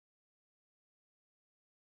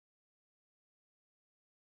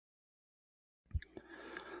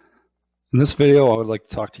In this video, I would like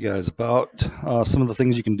to talk to you guys about some of the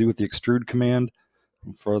things you can do with the extrude command.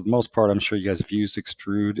 For the most part, I'm sure you guys have used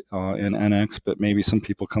extrude in NX, but maybe some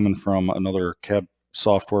people coming from another CAD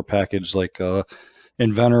software package like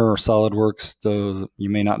Inventor or SolidWorks, you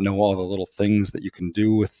may not know all the little things that you can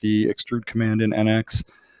do with the extrude command in NX,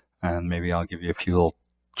 and maybe I'll give you a few little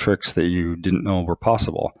tricks that you didn't know were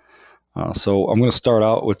possible. So I'm going to start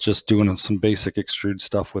out with just doing some basic extrude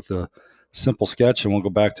stuff with a simple sketch, and we'll go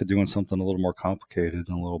back to doing something a little more complicated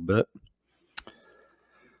in a little bit.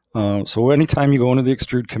 So anytime you go into the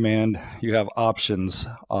extrude command, you have options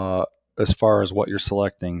as far as what you're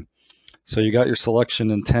selecting. So you got your selection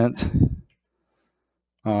intent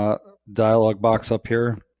dialog box up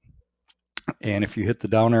here, and if you hit the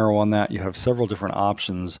down arrow on that, you have several different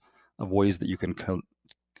options of ways that you can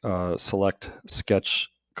select sketch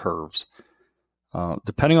curves.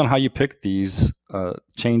 Depending on how you pick these,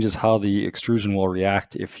 changes how the extrusion will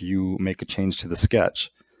react if you make a change to the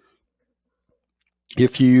sketch.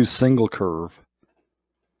 If you use single curve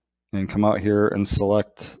and come out here and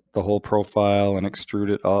select the whole profile and extrude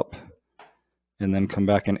it up, and then come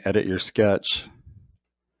back and edit your sketch,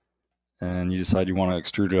 and you decide you want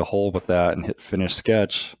to extrude a hole with that and hit finish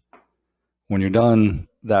sketch, when you're done,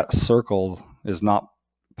 that circle is not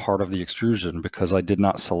part of the extrusion because I did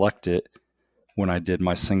not select it when I did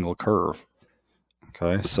my single curve.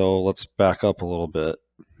 Okay, so let's back up a little bit.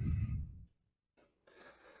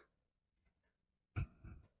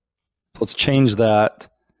 Let's change that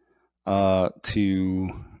to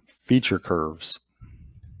feature curves.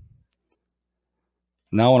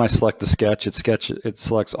 Now when I select the sketch, it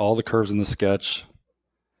selects all the curves in the sketch,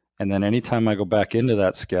 and then anytime I go back into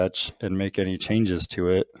that sketch and make any changes to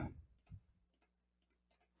it,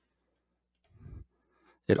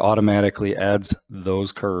 it automatically adds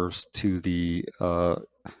those curves to the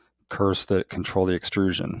curves that control the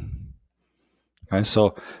extrusion. Okay,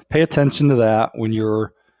 so pay attention to that when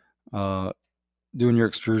you're doing your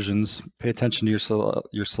extrusions. Pay attention to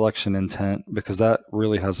your selection intent, because that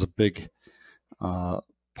really has a big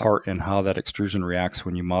part in how that extrusion reacts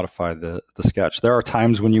when you modify the sketch. There are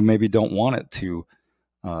times when you maybe don't want it to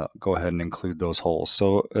go ahead and include those holes.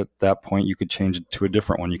 So at that point, you could change it to a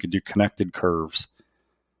different one. You could do connected curves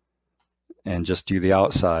and just do the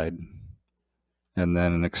outside and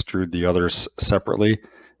then extrude the others separately.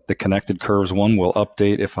 The connected curves one will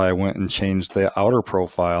update if I went and changed the outer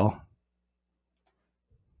profile.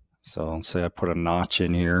 So let's say I put a notch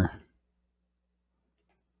in here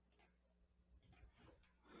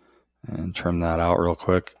and trim that out real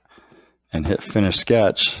quick and hit finish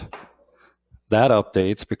sketch. That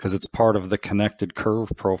updates because it's part of the connected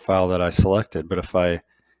curve profile that I selected. But if I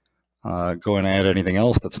go and add anything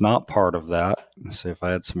else that's not part of that, say if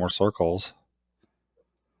I add some more circles,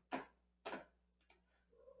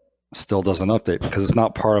 still doesn't update because it's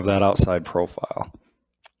not part of that outside profile.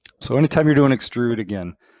 So anytime you're doing extrude,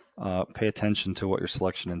 again, pay attention to what your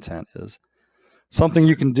selection intent is. Something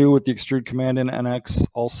you can do with the extrude command in NX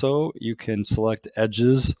also, you can select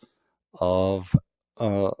edges of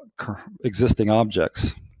existing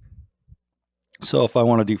objects. So if I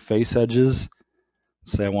want to do face edges,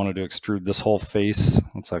 say I wanted to extrude this whole face,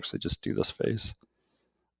 let's actually just do this face.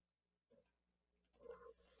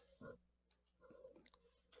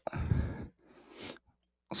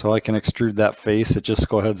 So I can extrude that face. It just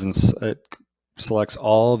goes ahead and it selects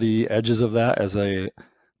all the edges of that as a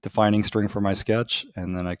defining string for my sketch,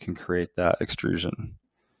 and then I can create that extrusion.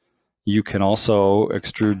 You can also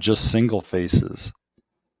extrude just single faces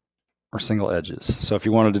or single edges. So if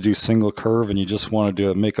you wanted to do single curve and you just wanted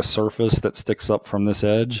to make a surface that sticks up from this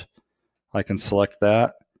edge, I can select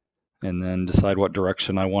that and then decide what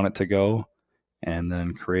direction I want it to go and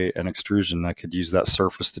then create an extrusion. I could use that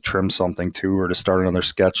surface to trim something to, or to start another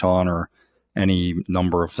sketch on, or any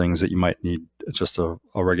number of things that you might need just a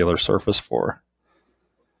regular surface for.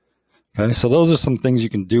 Okay, so those are some things you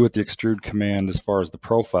can do with the extrude command as far as the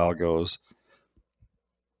profile goes.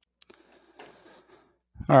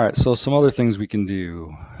 All right, so some other things we can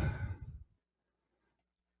do.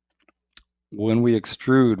 When we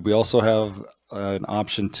extrude, we also have an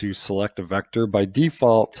option to select a vector. By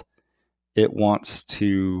default, it wants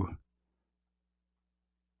to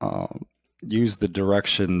use the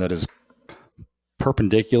direction that is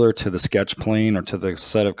perpendicular to the sketch plane or to the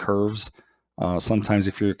set of curves. Sometimes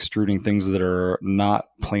if you're extruding things that are not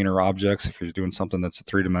planar objects, if you're doing something that's a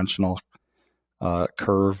three-dimensional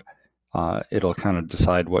curve, it'll kind of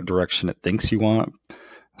decide what direction it thinks you want.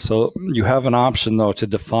 So you have an option, though, to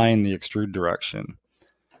define the extrude direction.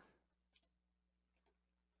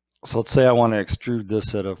 So let's say I want to extrude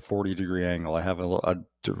this at a 40-degree angle. I have a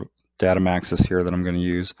datum axis here that I'm going to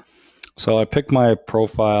use. So I pick my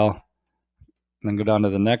profile, and then go down to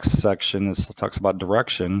the next section. It talks about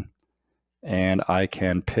direction, and I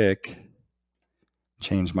can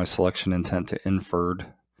change my selection intent to inferred.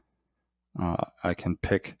 I can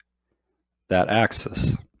pick that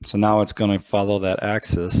axis. So now it's going to follow that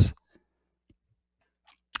axis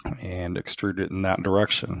and extrude it in that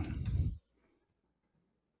direction.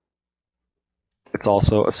 It's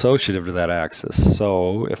also associative to that axis.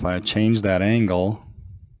 So if I change that angle,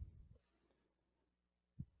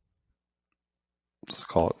 let's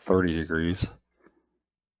call it 30 degrees,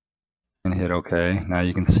 and hit OK. Now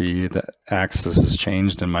you can see the axis has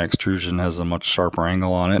changed and my extrusion has a much sharper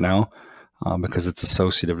angle on it now because it's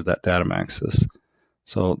associative to that datum axis.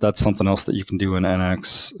 So that's something else that you can do in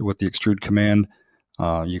NX with the extrude command.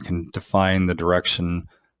 You can define the direction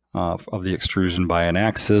of the extrusion by an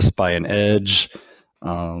axis, by an edge,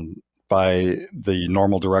 by the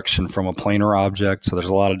normal direction from a planar object. So there's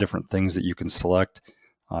a lot of different things that you can select.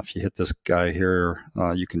 If you hit this guy here,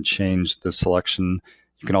 you can change the selection.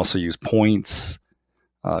 You can also use points,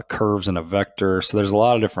 curves, and a vector. So there's a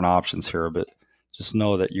lot of different options here, but just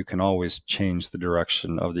know that you can always change the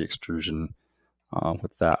direction of the extrusion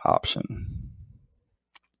with that option.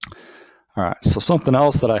 All right, so something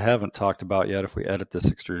else that I haven't talked about yet, if we edit this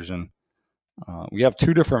extrusion, we have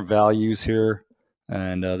two different values here,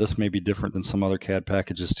 and this may be different than some other CAD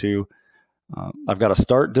packages too. I've got a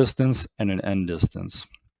start distance and an end distance.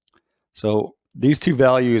 So these two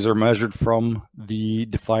values are measured from the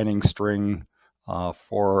defining string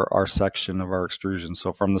for our section of our extrusion.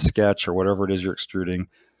 So from the sketch or whatever it is you're extruding,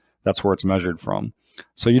 that's where it's measured from.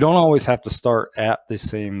 So you don't always have to start at the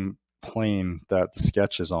same plane that the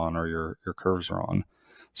sketch is on or your curves are on.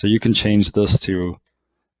 So you can change this to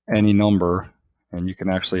any number, and you can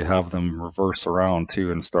actually have them reverse around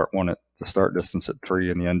too and start one at the start distance at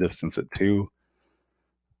 3 and the end distance at 2.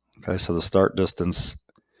 Okay, so the start distance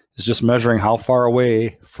is just measuring how far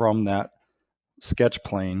away from that sketch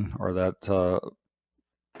plane or that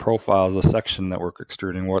profile of the section that we're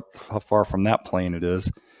extruding, how far from that plane it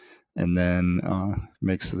is, and then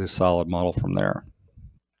makes the solid model from there.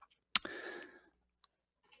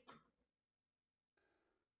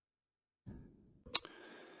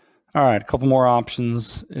 All right, a couple more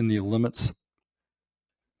options in the limits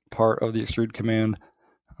part of the extrude command.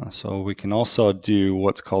 So we can also do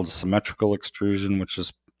what's called symmetrical extrusion, which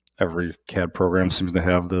is every CAD program seems to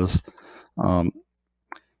have this.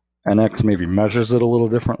 NX maybe measures it a little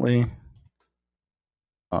differently.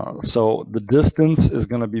 So the distance is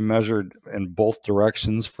going to be measured in both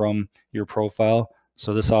directions from your profile.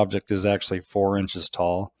 So this object is actually 4 inches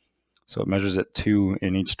tall. So it measures it 2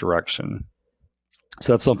 in each direction.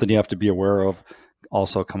 So that's something you have to be aware of,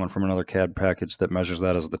 also coming from another CAD package that measures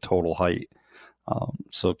that as the total height.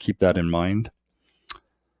 So keep that in mind.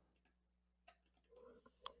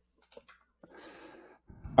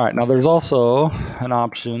 All right, now there's also an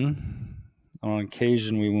option. On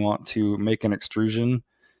occasion, we want to make an extrusion,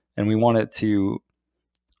 and we want it to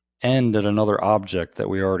end at another object that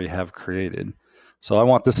we already have created. So I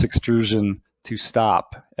want this extrusion to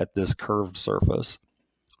stop at this curved surface.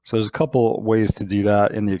 So there's a couple ways to do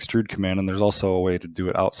that in the extrude command, and there's also a way to do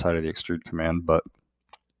it outside of the extrude command, but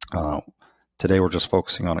today we're just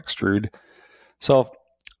focusing on extrude. So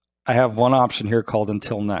I have one option here called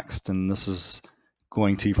until next, and this is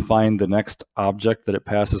going to find the next object that it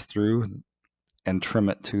passes through and trim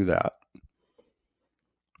it to that.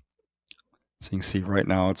 So you can see right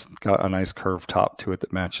now it's got a nice curved top to it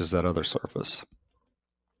that matches that other surface.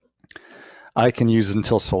 I can use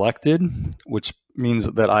until selected, which means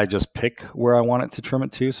that I just pick where I want it to trim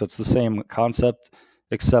it to. So it's the same concept,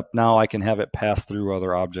 except now I can have it pass through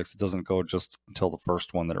other objects. It doesn't go just until the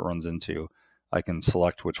first one that it runs into. I can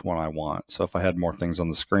select which one I want. So if I had more things on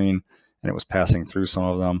the screen and it was passing through some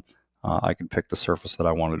of them, I could pick the surface that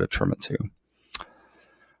I wanted to trim it to.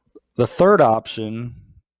 The third option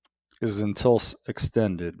is until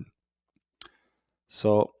extended.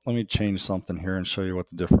 So let me change something here and show you what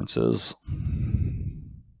the difference is.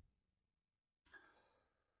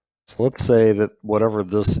 So let's say that whatever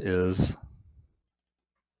this is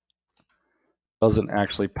doesn't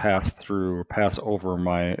actually pass through or pass over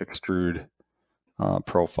my extrude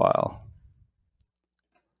profile.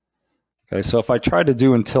 Okay, so if I try to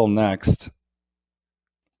do until next,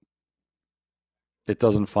 it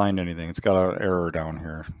doesn't find anything. It's got an error down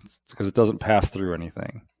here. It's because it doesn't pass through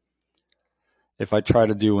anything. If I try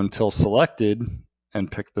to do until selected and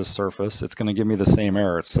pick this surface, it's going to give me the same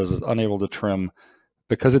error. It says it's unable to trim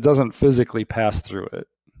because it doesn't physically pass through it.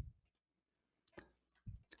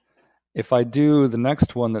 If I do the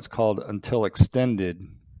next one that's called until extended,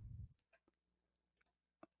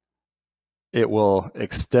 it will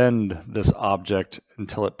extend this object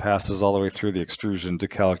until it passes all the way through the extrusion to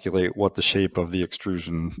calculate what the shape of the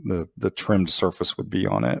extrusion, the trimmed surface would be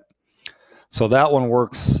on it. So that one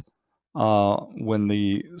works when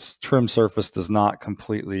the trim surface does not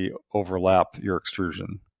completely overlap your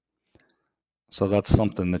extrusion. So that's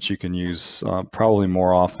something that you can use probably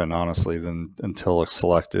more often, honestly, than until it's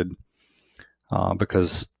selected.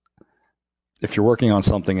 Because if you're working on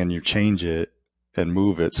something and you change it and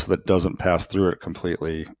move it so that it doesn't pass through it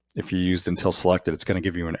completely, if you used until selected, it's going to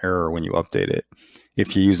give you an error when you update it.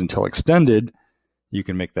 If you use until extended, you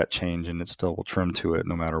can make that change and it still will trim to it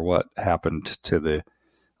no matter what happened to the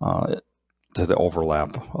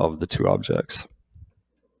overlap of the two objects.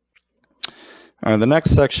 The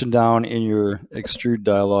next section down in your extrude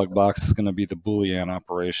dialog box is going to be the Boolean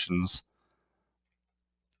operations.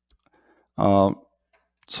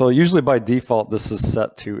 So usually by default, this is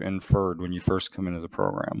set to inferred when you first come into the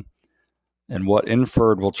program. And what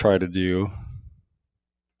inferred will try to do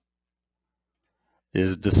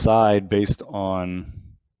is decide based on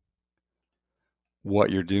what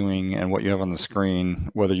you're doing and what you have on the screen,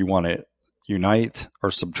 whether you want to unite or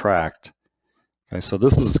subtract. Okay, so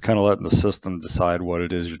this is kind of letting the system decide what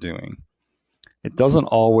it is you're doing. It doesn't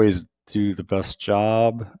always do the best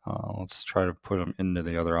job. Let's try to put them into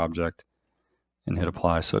the other object and hit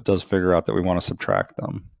apply. So it does figure out that we want to subtract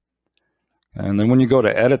them. And then when you go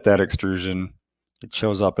to edit that extrusion, it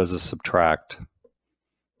shows up as a subtract.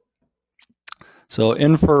 So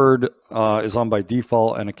inferred is on by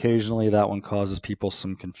default, and occasionally that one causes people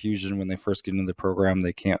some confusion when they first get into the program.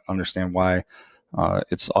 They can't understand why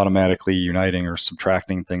it's automatically uniting or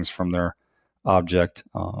subtracting things from their object.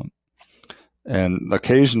 And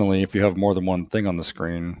occasionally, if you have more than one thing on the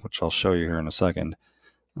screen, which I'll show you here in a second,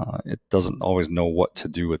 it doesn't always know what to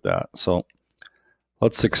do with that. So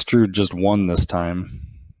let's extrude just one this time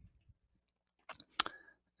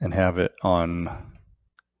and have it on,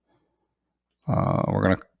 we're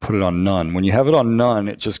going to put it on none. When you have it on none,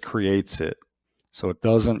 it just creates it. So it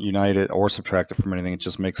doesn't unite it or subtract it from anything. It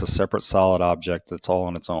just makes a separate solid object that's all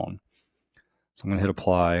on its own. So I'm going to hit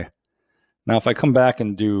apply. Now if I come back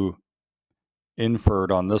and do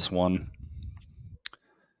inferred on this one,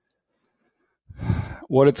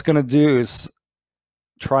 what it's going to do is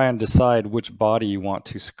try and decide which body you want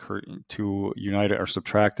to unite it or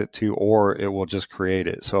subtract it to, or it will just create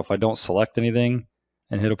it. So if I don't select anything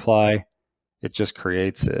and hit apply, it just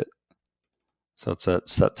creates it. So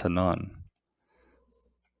it's set to none.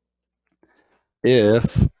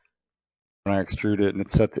 If when I extrude it and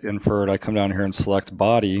it's set to inferred, I come down here and select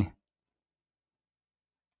body,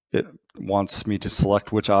 it wants me to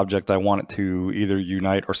select which object I want it to either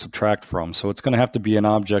unite or subtract from. So it's going to have to be an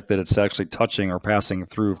object that it's actually touching or passing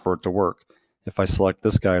through for it to work. If I select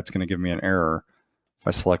this guy, it's going to give me an error. If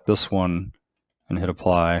I select this one and hit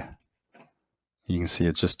apply, you can see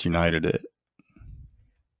it just united it.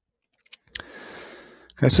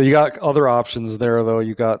 Okay, so you got other options there though.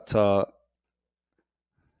 You got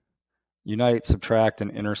unite, subtract,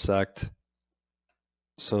 and intersect,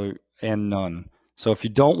 so and none. So if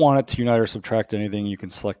you don't want it to unite or subtract anything, you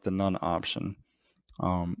can select the none option.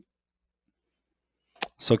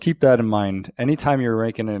 So keep that in mind. Anytime you're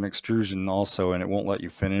making an extrusion also and it won't let you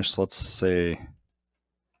finish, let's say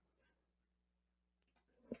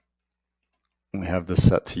we have this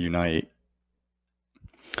set to unite.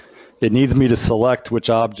 It needs me to select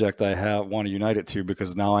which object I want to unite it to,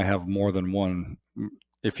 because now I have more than one.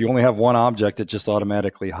 If you only have one object, it just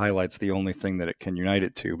automatically highlights the only thing that it can unite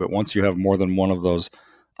it to. But once you have more than one of those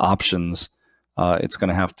options, it's going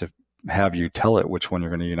to have you tell it which one you're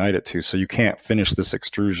going to unite it to. So you can't finish this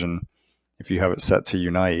extrusion if you have it set to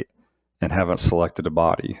unite and haven't selected a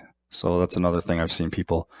body. So that's another thing I've seen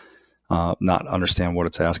people not understand what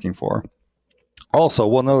it's asking for. Also,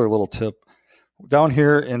 one other little tip. Down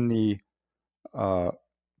here in the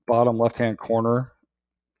bottom left-hand corner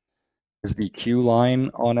is the Q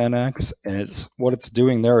line on NX, and what it's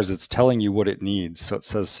doing there is it's telling you what it needs. So it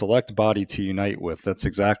says select body to unite with. That's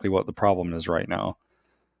exactly what the problem is right now.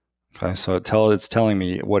 Okay, so it's telling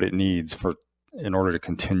me what it needs in order to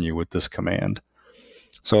continue with this command.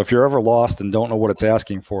 So if you're ever lost and don't know what it's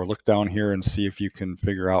asking for, look down here and see if you can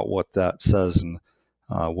figure out what that says and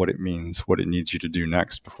what it means, what it needs you to do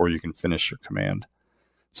next before you can finish your command.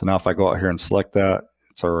 So now if I go out here and select that,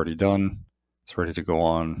 it's already done. It's ready to go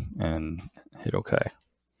on and hit OK.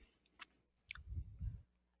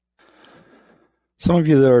 Some of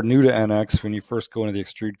you that are new to NX, when you first go into the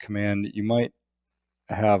extrude command, you might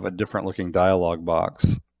have a different looking dialog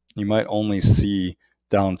box. You might only see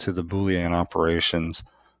down to the Boolean operations.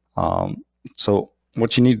 So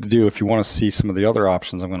what you need to do if you want to see some of the other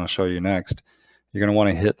options I'm going to show you next, you're going to want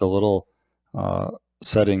to hit the little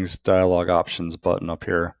settings dialog options button up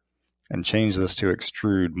here and change this to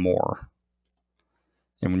extrude more.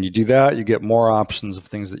 And when you do that, you get more options of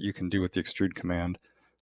things that you can do with the extrude command.